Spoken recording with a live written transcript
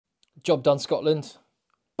Job done, Scotland.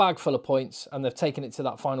 Bag full of points, and they've taken it to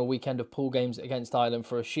that final weekend of pool games against Ireland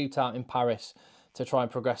for a shootout in Paris to try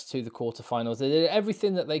and progress to the quarterfinals. They did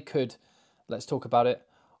everything that they could. Let's talk about it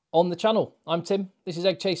on the channel. I'm Tim. This is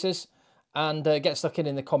Egg Chasers, and get stuck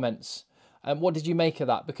in the comments. What did you make of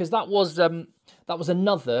that? Because that was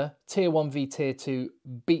another Tier 1 v Tier 2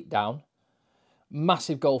 beatdown.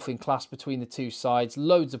 Massive golfing clash between the two sides.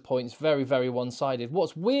 Loads of points. Very, very one-sided.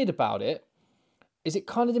 What's weird about it is it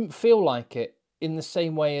kind of didn't feel like it in the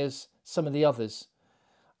same way as some of the others.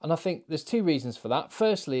 And I think there's two reasons for that.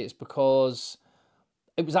 Firstly, it's because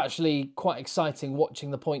it was actually quite exciting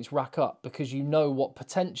watching the points rack up, because you know what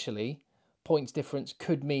potentially points difference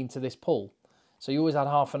could mean to this pool. So you always had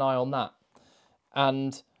half an eye on that.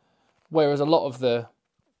 And whereas a lot of the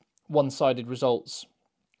one-sided results,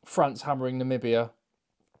 France hammering Namibia,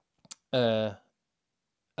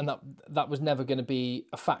 and that was never going to be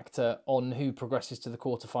a factor on who progresses to the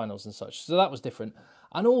quarterfinals and such. So that was different.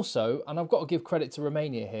 And also, and I've got to give credit to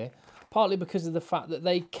Romania here, partly because of the fact that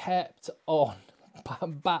they kept on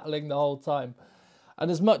battling the whole time. And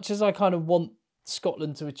as much as I kind of want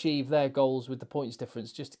Scotland to achieve their goals with the points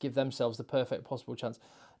difference, just to give themselves the perfect possible chance,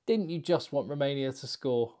 didn't you just want Romania to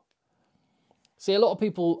score? See, a lot of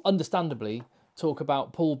people, understandably, talk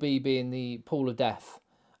about Pool B being the pool of death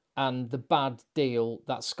and the bad deal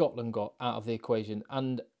that Scotland got out of the equation,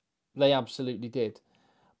 and they absolutely did.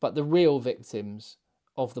 But the real victims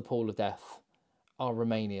of the pool of death are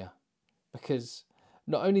Romania, because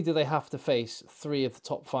not only do they have to face 3 of the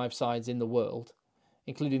top 5 sides in the world,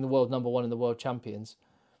 including the world #1 and the world champions,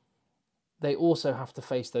 they also have to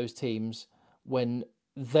face those teams when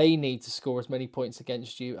they need to score as many points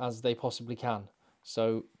against you as they possibly can.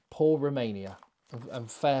 So poor Romania,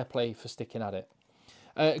 and fair play for sticking at it.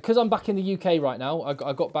 Because I'm back in the UK right now,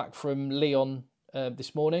 I got back from Lyon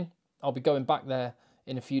this morning. I'll be going back there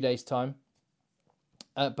in a few days' time.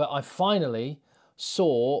 But I finally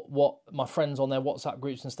saw what my friends on their WhatsApp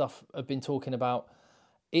groups and stuff have been talking about.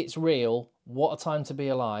 It's real. What a time to be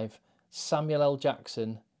alive. Samuel L.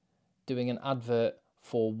 Jackson doing an advert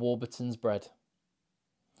for Warburton's bread.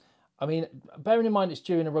 I mean, bearing in mind it's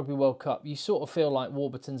during a Rugby World Cup, you sort of feel like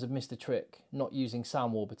Warburtons have missed a trick not using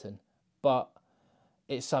Sam Warburton. But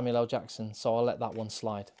it's Samuel L. Jackson, so I'll let that one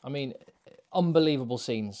slide. I mean, unbelievable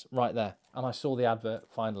scenes right there. And I saw the advert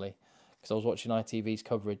finally, because I was watching ITV's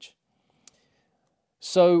coverage.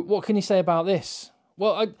 So what can you say about this?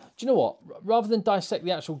 Well, do you know what? Rather than dissect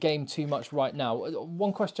the actual game too much right now,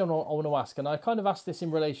 one question I want to ask, and I kind of asked this in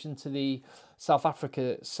relation to the South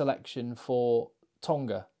Africa selection for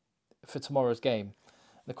Tonga for tomorrow's game.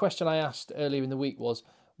 The question I asked earlier in the week was,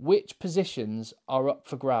 which positions are up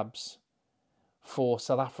for grabs for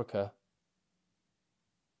South Africa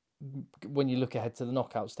when you look ahead to the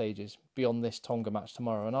knockout stages beyond this Tonga match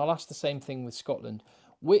tomorrow? And I'll ask the same thing with Scotland.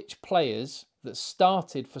 Which players that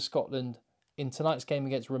started for Scotland in tonight's game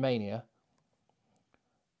against Romania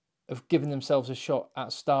have given themselves a shot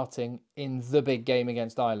at starting in the big game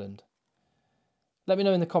against Ireland? Let me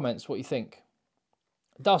know in the comments what you think.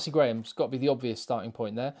 Darcy Graham's got to be the obvious starting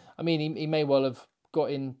point there. I mean, he may well have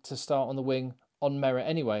got in to start on the wing on merit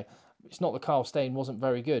anyway. It's not that Carl Steyn wasn't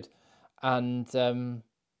very good, and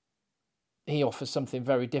he offers something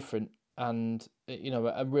very different and, you know,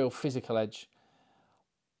 a real physical edge.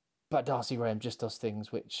 But Darcy Graham just does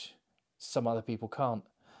things which some other people can't.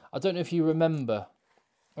 I don't know if you remember,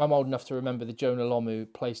 I'm old enough to remember the Jonah Lomu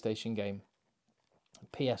PlayStation game,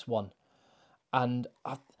 PS1. And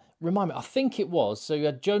remind me, I think it was, so you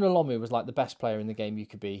had Jonah Lomu was like the best player in the game you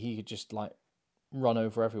could be. He could just like run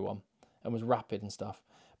over everyone and was rapid and stuff.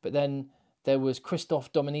 But then there was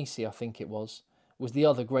Christophe Dominici, I think it was the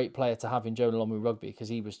other great player to have in Jonah Lomu rugby, because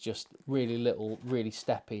he was just really little, really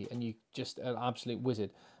steppy, and you just an absolute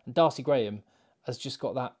wizard. And Darcy Graham has just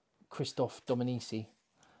got that Christophe Dominici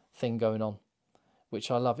thing going on,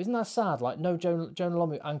 which I love. Isn't that sad? Like, no Jonah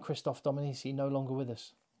Lomu and Christophe Dominici no longer with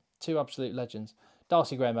us. 2 absolute legends.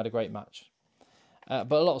 Darcy Graham had a great match.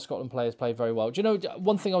 But a lot of Scotland players played very well. Do you know,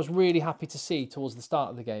 one thing I was really happy to see towards the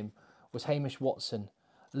start of the game was Hamish Watson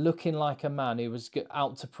looking like a man who was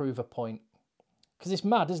out to prove a point. Because it's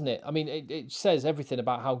mad, isn't it? I mean, it says everything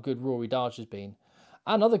about how good Rory Darge has been.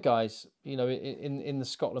 And other guys, you know, in the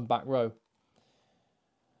Scotland back row.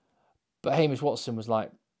 But Hamish Watson was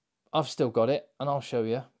like, I've still got it, and I'll show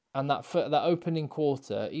you. And that opening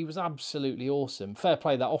quarter, he was absolutely awesome. Fair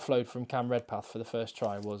play, that offload from Cam Redpath for the first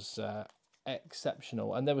try was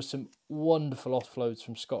exceptional. And there were some wonderful offloads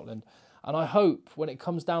from Scotland. And I hope when it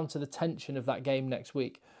comes down to the tension of that game next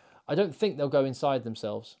week, I don't think they'll go inside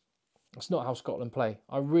themselves. That's not how Scotland play.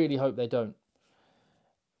 I really hope they don't.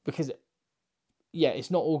 Because yeah,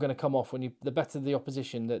 it's not all going to come off when the better the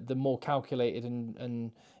opposition, the more calculated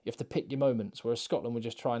and you have to pick your moments. Whereas Scotland were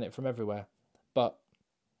just trying it from everywhere, but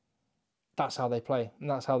that's how they play and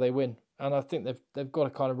that's how they win. And I think they've got to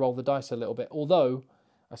kind of roll the dice a little bit. Although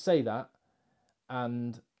I say that,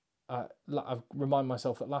 and I remind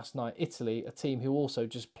myself that last night Italy, a team who also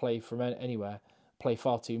just play from anywhere, play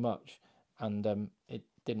far too much, and it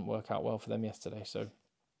didn't work out well for them yesterday. So,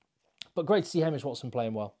 but great to see Hamish Watson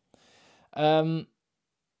playing well. Yeah,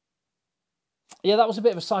 that was a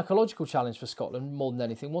bit of a psychological challenge for Scotland more than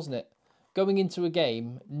anything, wasn't it? Going into a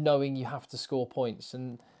game knowing you have to score points,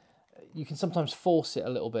 and you can sometimes force it a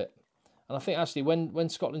little bit. And I think actually when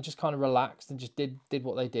Scotland just kind of relaxed and just did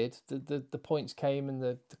what they did, the points came and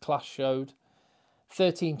the class showed.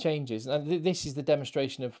 13 changes, and this is the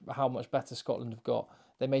demonstration of how much better Scotland have got.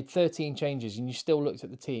 They made 13 changes, and you still looked at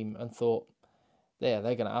the team and thought, yeah,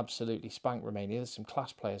 they're going to absolutely spank Romania. There's some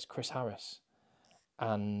class players, Chris Harris,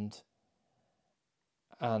 and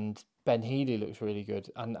Ben Healy looks really good,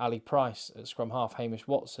 and Ali Price at scrum half, Hamish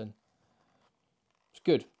Watson. It's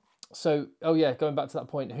good. So, oh yeah, going back to that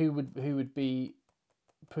point, who would be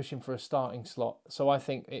pushing for a starting slot? So I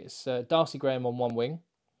think it's Darcy Graham on one wing,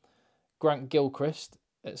 Grant Gilchrist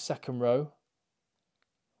at second row.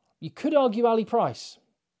 You could argue Ali Price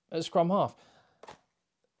at scrum half.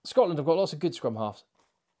 Scotland have got lots of good scrum halves.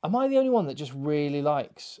 Am I the only one that just really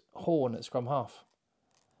likes Horn at scrum half?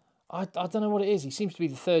 I don't know what it is. He seems to be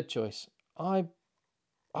the third choice. I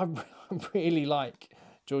really like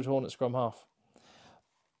George Horn at scrum half.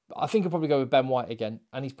 I think I'll probably go with Ben White again,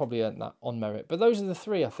 and he's probably earned that on merit. But those are the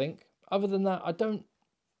three, I think. Other than that, I don't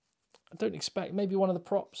expect maybe one of the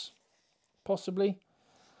props, possibly.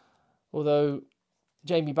 Although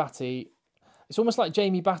Jamie Batty, it's almost like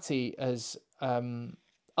Jamie Batty has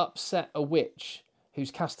upset a witch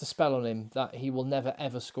who's cast a spell on him that he will never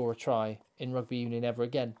ever score a try in rugby union ever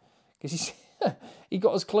again. Because he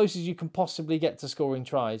got as close as you can possibly get to scoring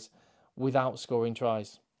tries without scoring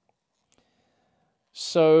tries.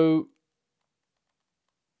 So,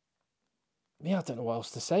 yeah, I don't know what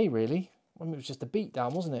else to say, really. I mean, it was just a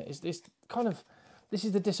beatdown, wasn't it? This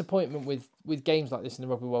is the disappointment with games like this in the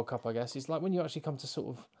Rugby World Cup, I guess. It's like when you actually come to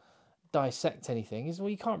sort of dissect anything, is, well,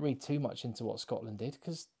 you can't read too much into what Scotland did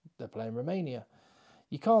because they're playing Romania.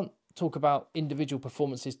 You can't talk about individual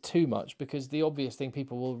performances too much because the obvious thing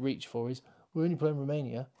people will reach for is, we're only playing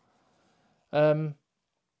Romania.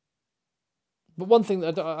 But one thing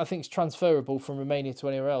that I think is transferable from Romania to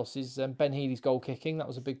anywhere else is Ben Healy's goal kicking. That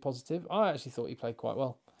was a big positive. I actually thought he played quite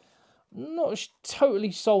well. Not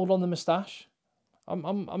totally sold on the moustache.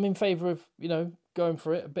 I'm in favour of, going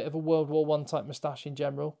for it. A bit of a World War I type moustache in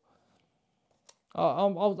general.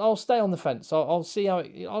 I'll stay on the fence. I'll see how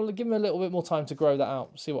I'll give him a little bit more time to grow that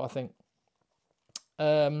out. See what I think.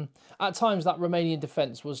 At times that Romanian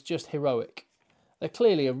defence was just heroic. They're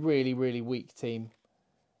clearly a really, really weak team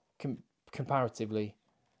comparatively,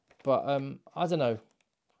 but I don't know.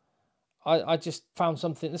 I just found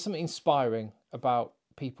there's something inspiring about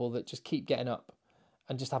people that just keep getting up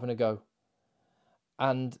and just having a go.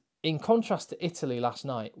 And in contrast to Italy last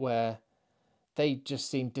night, where they just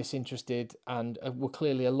seemed disinterested and were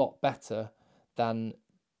clearly a lot better than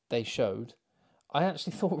they showed, I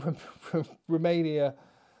actually thought Romania,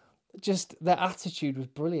 just their attitude was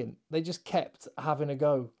brilliant. They just kept having a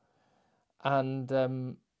go. And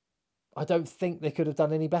I don't think they could have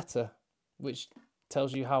done any better, which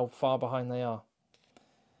tells you how far behind they are.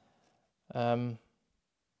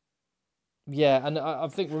 Yeah, and I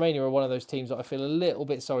think Romania are one of those teams that I feel a little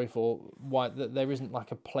bit sorry for, why that there isn't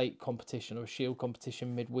like a plate competition or a shield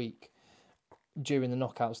competition midweek during the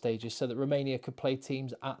knockout stages, so that Romania could play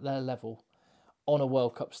teams at their level on a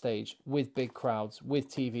World Cup stage with big crowds, with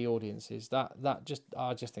TV audiences. I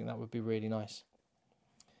just think that would be really nice.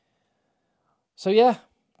 So yeah,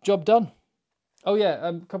 job done. Oh yeah,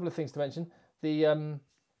 a couple of things to mention. The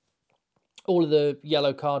all of the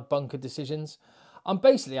yellow card bunker decisions. I'm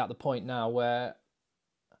basically at the point now where,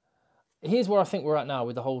 here's where I think we're at now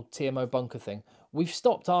with the whole TMO bunker thing. We've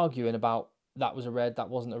stopped arguing about that was a red, that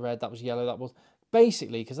wasn't a red, that was yellow, that was...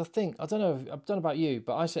 Basically, because I don't know about you,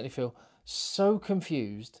 but I certainly feel so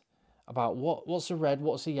confused about what's a red,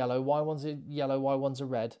 what's a yellow, why one's a yellow, why one's a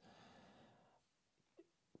red,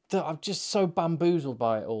 that I'm just so bamboozled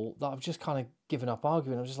by it all that I've just kind of given up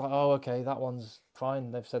arguing. I'm just like, oh, okay, that one's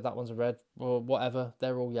fine. They've said that one's a red, or whatever.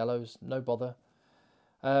 They're all yellows, no bother.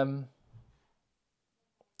 There's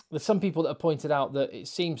some people that have pointed out that it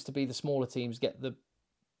seems to be the smaller teams get the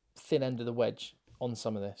thin end of the wedge on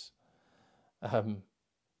some of this.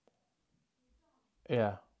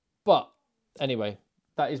 Yeah. But anyway,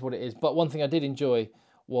 that is what it is. But one thing I did enjoy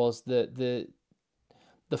was the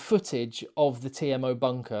the footage of the TMO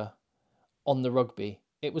bunker on the rugby.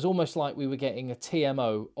 It was almost like we were getting a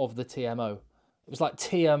TMO of the TMO. It was like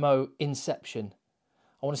TMO Inception.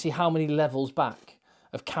 I want to see how many levels back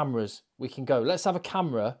of cameras we can go. Let's have a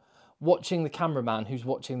camera watching the cameraman who's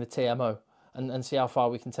watching the TMO and see how far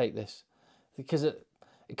we can take this. Because it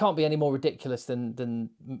can't be any more ridiculous than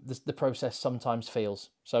the process sometimes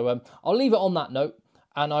feels. So I'll leave it on that note,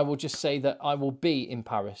 and I will just say that I will be in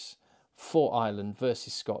Paris for Ireland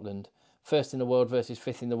versus Scotland. First in the world versus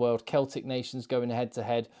fifth in the world. Celtic nations going head to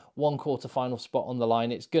head. 1 quarter-final spot on the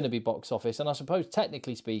line. It's going to be box office. And I suppose,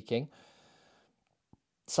 technically speaking,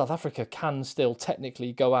 South Africa can still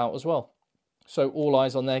technically go out as well. So all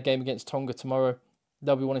eyes on their game against Tonga tomorrow.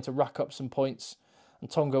 They'll be wanting to rack up some points. And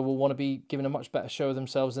Tonga will want to be giving a much better show of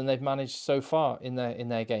themselves than they've managed so far in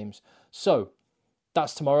their games. So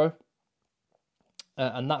that's tomorrow.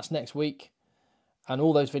 And that's next week. And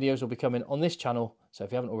all those videos will be coming on this channel. So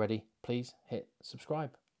if you haven't already, please hit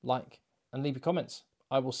subscribe, like, and leave your comments.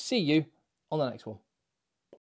 I will see you on the next one.